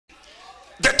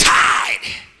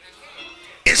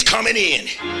is coming in.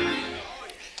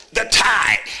 The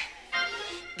tide.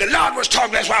 The Lord was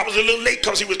talking, that's why I was a little late,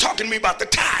 because he was talking to me about the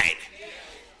tide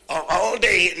all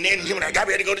day. And then when I got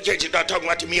ready to go to church, he started talking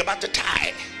to me about the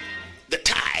tide. The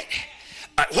tide.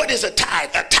 What is a tide?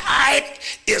 A tide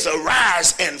is a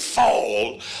rise and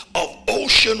fall of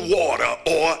ocean water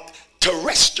or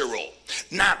terrestrial.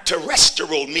 Now,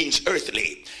 terrestrial means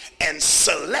earthly, and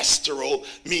celestial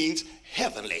means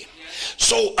heavenly.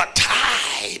 So a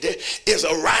tide is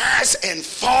a rise and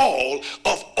fall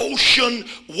of ocean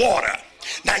water.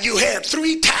 Now you have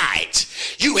three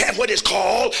tides. You have what is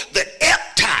called the ebb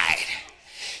tide.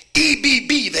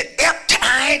 EBB, the ebb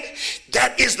tide,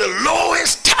 that is the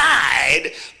lowest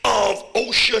tide of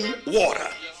ocean water.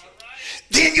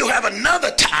 Then you have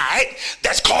another tide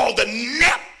that's called the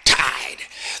neap tide.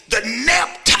 The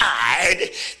neap tide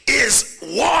is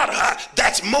water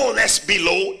that's more or less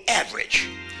below average,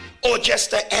 or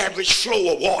just the average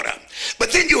flow of water.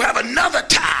 But then you have another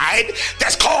tide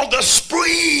that's called the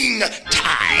spring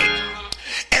tide.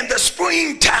 And the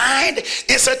spring tide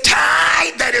is a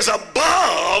tide that is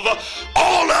above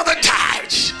all other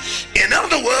tides. In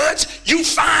other words, you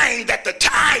find that the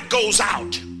tide goes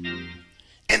out,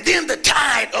 and then the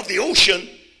tide of the ocean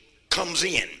comes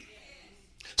in.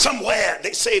 Somewhere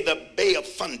they say the Bay of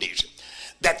Fundy,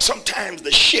 that sometimes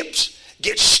the ships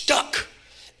get stuck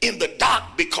in the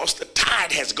dock because the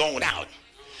tide has gone out.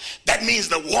 That means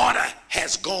the water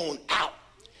has gone out,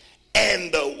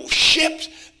 and the ships,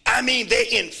 I mean, they're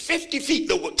in 50 feet.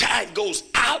 The tide goes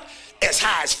out as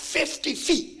high as 50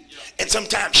 feet. And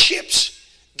sometimes ships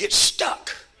get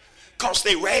stuck because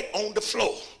they're right on the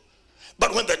floor.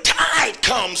 But when the tide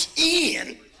comes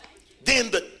in, then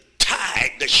the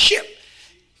tide, the ship,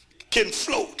 can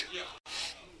float.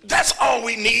 That's all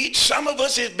we need. Some of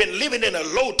us have been living in a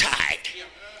low tide.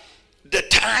 The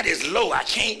tide is low. I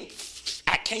can't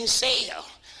sail.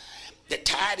 The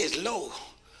tide is low.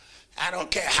 I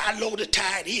don't care how low the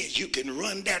tide is. You can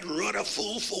run that rudder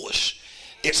full force.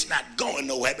 It's not going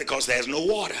nowhere because there's no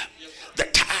water. The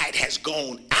tide has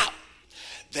gone out.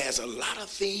 There's a lot of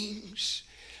things.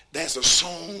 There's a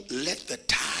song, let the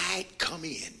tide come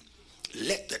in.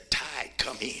 Let the tide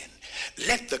come in.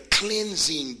 Let the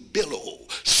cleansing billow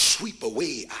sweep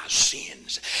away our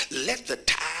sins. Let the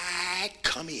tide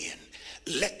come in.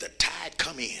 Let the tide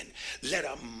come in. Let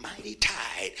a mighty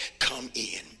tide come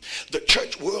in. The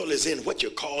church world is in what you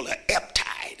call an ebb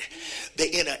tide. They're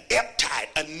in an ebb tide,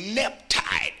 a neap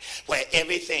tide, where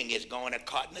everything is going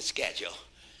according to schedule.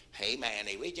 Hey man,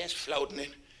 we're just floating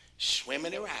and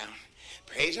swimming around.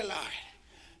 Praise the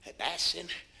Lord. That's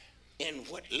in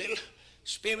what little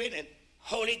spirit and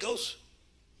Holy Ghost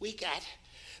we got.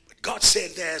 But God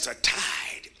said there's a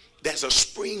tide. There's a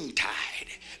spring tide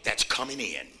that's coming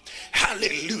in.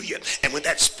 Hallelujah. And when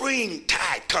that spring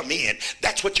tide come in,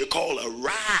 that's what you call a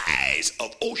rise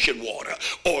of ocean water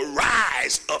or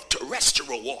rise of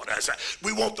terrestrial waters.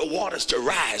 We want the waters to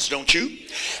rise, don't you?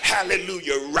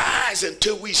 Hallelujah. Rise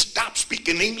until we stop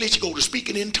speaking English, go to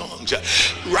speaking in tongues.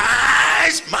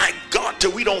 Rise, my God,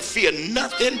 till we don't fear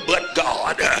nothing but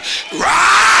God.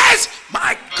 Rise,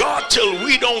 my God, till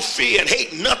we don't fear and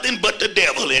hate nothing but the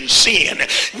devil and sin.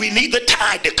 We need the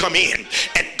tide to come in.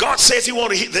 And God says he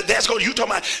wants to, that's going, you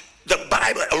talking about the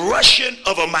Bible, a rushing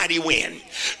of a mighty wind,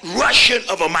 rushing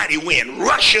of a mighty wind,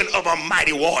 rushing of a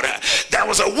mighty water. There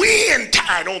was a wind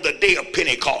tide on the day of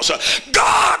Pentecost.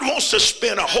 God wants to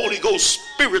spin a Holy Ghost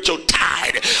spiritual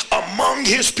tide among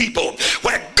his people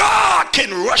where God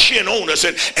can rush in on us,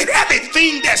 and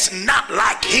everything that's not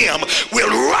like him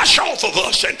will rush off of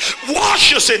us and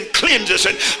wash us and cleanse us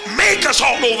and make us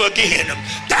all over again.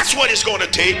 That's what it's going to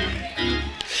take.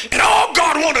 And all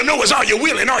God wants to know is, are you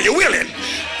willing? Are you willing?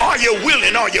 Are you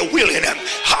willing? Are you willing?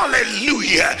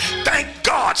 Hallelujah. Thank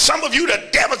God. Some of you, the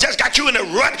devil just got you in a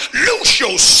rut. Loose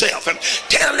yourself and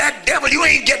tell that devil, you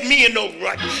ain't getting me in no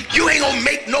rut. You ain't gonna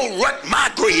make no rut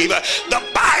my grave. The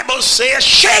Bible says,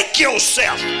 shake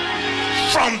yourself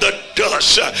from the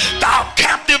dust, thou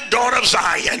captive daughter of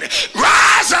Zion.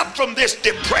 Rise up from this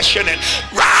depression and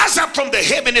rise up from the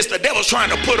heaviness the devil's trying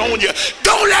to put on you.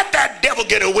 Don't let that devil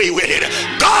get away with it.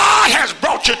 God has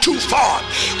brought you too far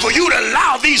for you to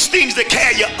allow these things to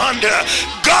carry you under.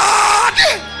 God,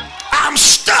 I'm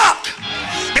stuck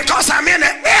because I'm in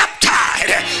an ebb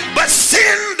tide, but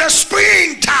send the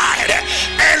spring tide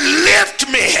and lift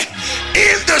me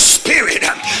in the spirit,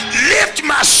 lift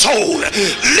my soul,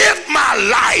 lift my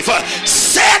life,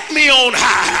 set me on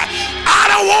high.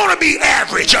 I don't want to be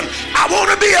average, I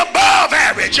want to be above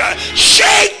average.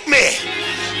 Shake me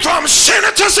from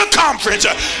center to circumference,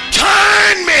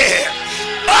 turn me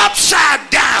upside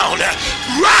down,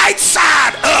 right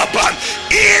side up,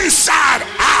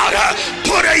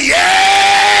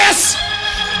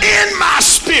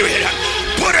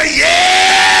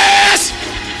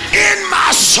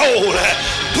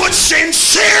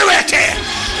 sincerity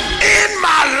in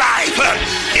my life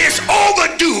is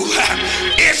overdue.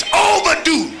 It's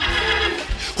overdue.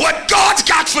 What God's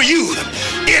got for you,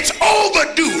 it's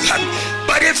overdue.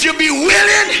 But if you be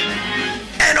willing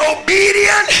and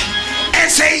obedient and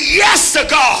say yes to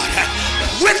God,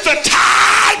 with the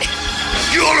tide,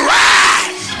 you'll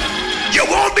rise. You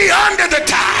won't be under the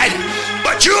tide,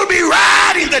 but you'll be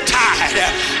riding the tide.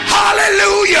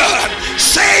 Hallelujah.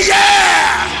 Say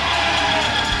yeah.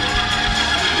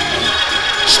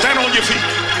 Stand on your feet.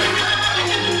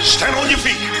 Stand on your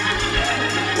feet.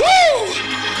 Woo!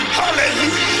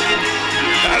 Hallelujah.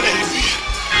 Hallelujah.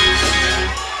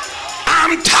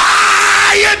 I'm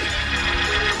tired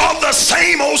of the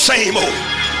same old, same old.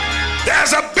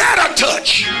 There's a better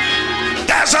touch.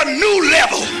 There's a new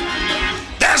level.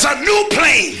 There's a new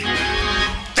plane.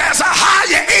 There's a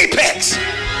higher apex.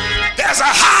 There's a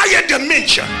higher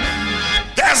dimension.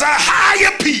 There's a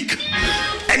higher peak.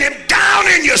 And if down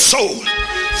in your soul,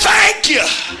 thank you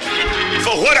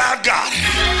for what I've got.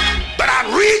 But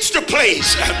I've reached a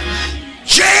place.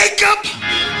 Jacob,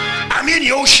 I'm in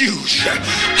your shoes.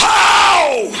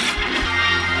 How?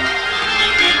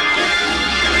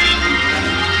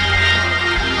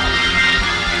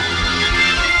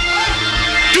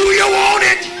 Do you want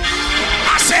it?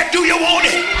 I said, do you want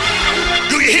it?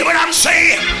 Do you hear what I'm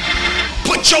saying?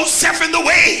 Put yourself in the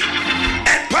way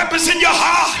and purpose in your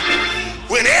heart.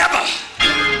 Whenever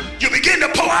you begin to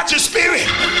pour out your spirit,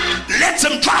 let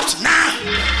some drops now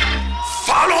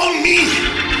fall on me.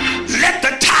 Let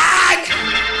the tide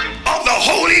of the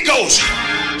Holy Ghost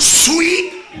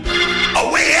sweep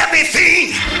away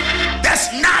everything that's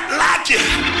not like you.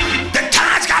 The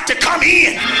tide's got to come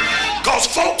in, because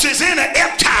folks is in an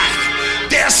ebb tide.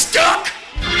 They're stuck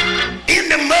in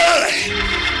the mud.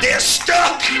 They're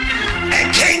stuck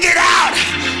and can't get out.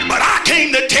 But I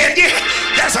came to tell you,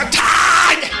 there's a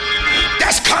tide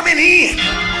that's coming in.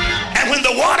 And when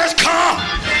the waters come,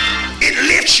 it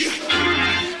lifts you.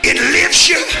 It lifts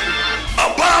you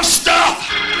above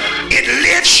stuff. It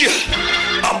lifts you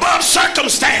above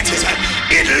circumstances.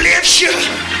 It lifts you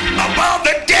above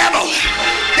the devil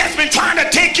that's been trying to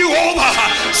take you over.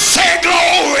 Say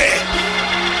glory.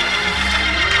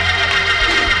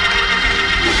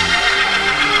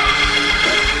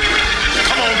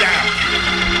 Come on down.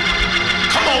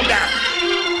 Come on down.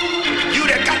 You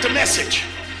that got the message,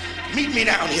 meet me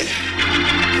down here.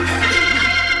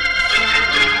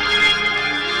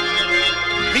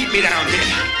 Meet me down here.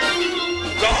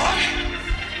 God,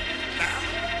 now,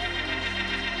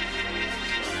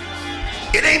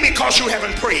 it ain't because you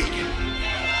haven't prayed.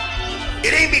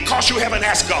 It ain't because you haven't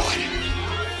asked God.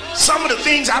 Some of the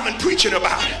things I've been preaching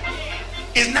about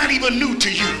is not even new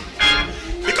to you,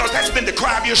 because that's been the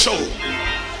cry of your soul.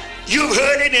 You've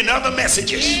heard it in other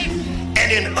messages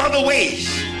and in other ways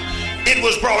it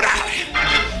was brought out.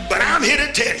 But I'm here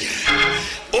to tell you,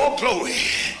 oh glory,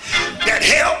 that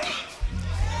help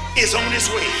is on its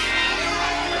way.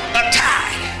 A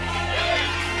tide.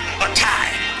 A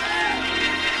tide.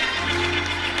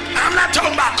 I'm not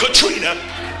talking about Katrina.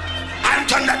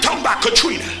 I'm not talking about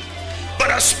Katrina.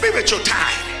 But a spiritual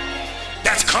tide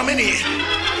that's coming in.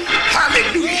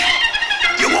 Hallelujah.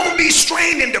 You won't be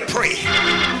straining to pray.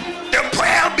 The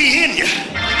prayer will be in you.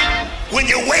 When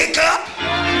you wake up,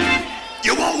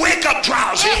 you won't wake up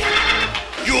drowsy.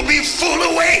 You'll be full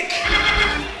awake.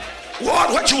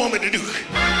 Lord, what you want me to do?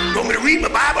 You want me to read my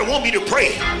Bible? Want me to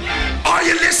pray? Are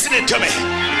you listening to me?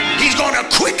 He's going to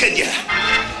quicken you.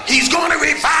 He's going to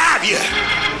revive you.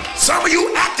 Some of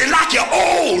you acting like you're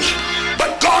old,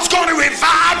 but God's going to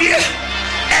revive you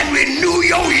and renew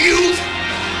your youth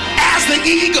as the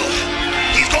eagle.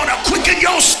 He's going to quicken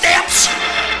your steps.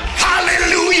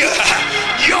 Hallelujah.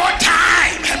 Your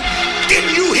time.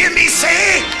 Didn't you hear me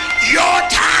say, your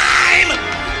time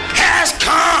has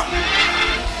come?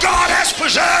 God has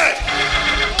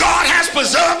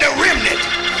preserved a remnant.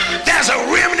 There's a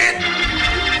remnant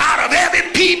out of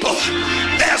every people.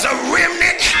 There's a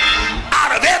remnant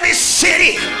out of every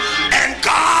city. And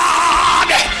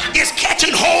God is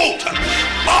catching hold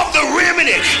of the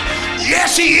remnant.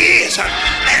 Yes, he is.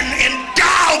 And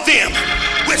endow them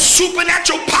with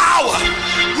supernatural power,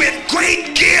 with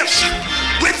great gifts,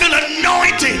 with an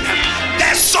anointing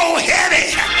that's so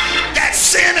heavy that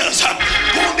sinners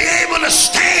won't be able to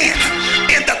stand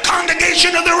in the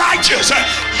congregation of the righteous.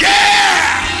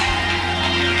 Yeah!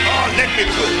 Oh, let me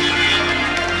go.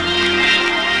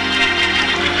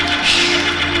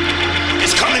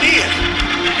 It's coming in.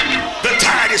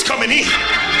 tide is coming in.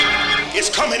 It's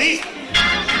coming in.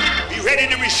 Be ready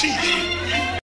to receive it.